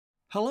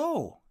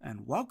Hello,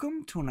 and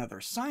welcome to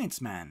another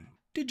ScienceMan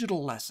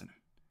digital lesson.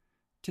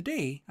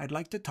 Today, I'd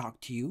like to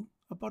talk to you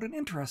about an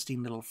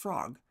interesting little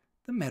frog,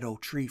 the meadow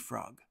tree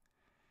frog.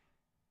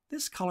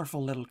 This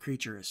colorful little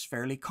creature is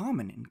fairly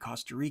common in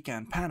Costa Rica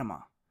and Panama,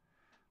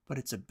 but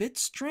it's a bit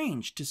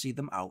strange to see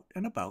them out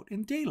and about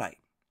in daylight.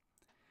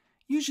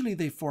 Usually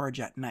they forage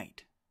at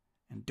night,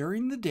 and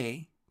during the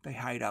day they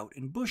hide out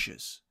in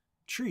bushes,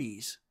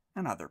 trees,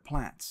 and other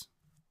plants.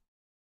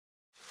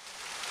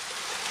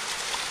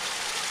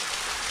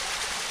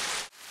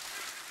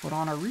 But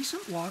on a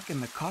recent walk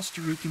in the Costa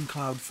Rican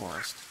cloud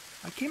forest,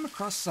 I came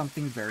across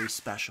something very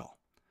special.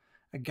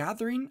 A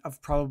gathering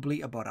of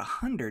probably about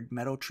 100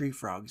 meadow tree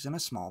frogs in a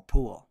small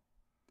pool.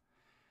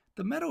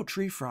 The meadow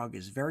tree frog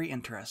is very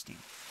interesting.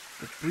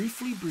 It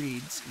briefly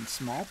breeds in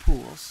small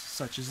pools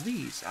such as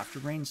these after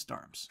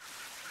rainstorms.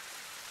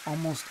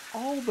 Almost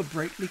all the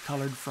brightly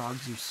colored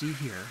frogs you see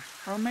here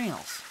are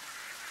males.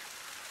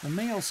 The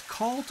males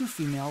call to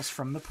females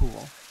from the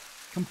pool,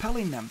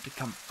 compelling them to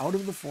come out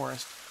of the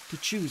forest to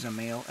choose a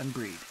male and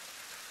breed.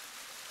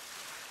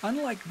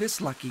 Unlike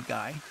this lucky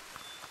guy,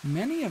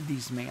 many of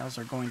these males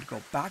are going to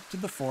go back to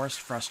the forest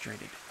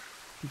frustrated,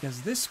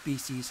 because this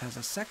species has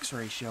a sex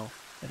ratio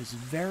that is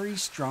very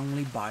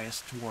strongly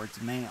biased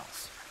towards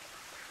males.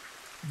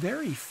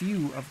 Very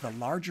few of the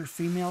larger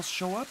females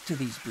show up to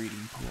these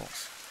breeding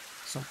pools,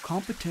 so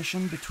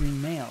competition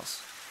between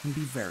males can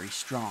be very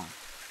strong.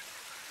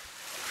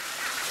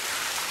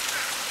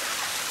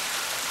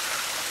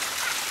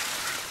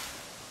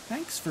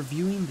 Thanks for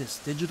viewing this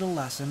digital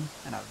lesson,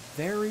 and a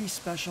very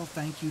special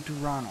thank you to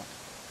Ronald,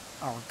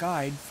 our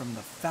guide from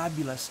the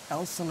fabulous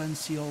El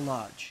Silencio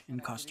Lodge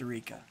in Costa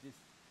Rica.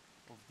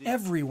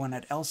 Everyone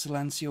at El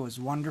Silencio is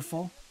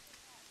wonderful,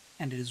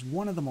 and it is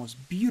one of the most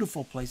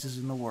beautiful places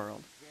in the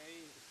world.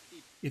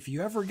 If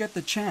you ever get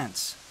the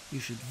chance,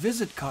 you should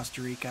visit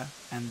Costa Rica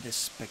and this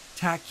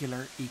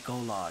spectacular eco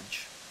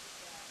lodge.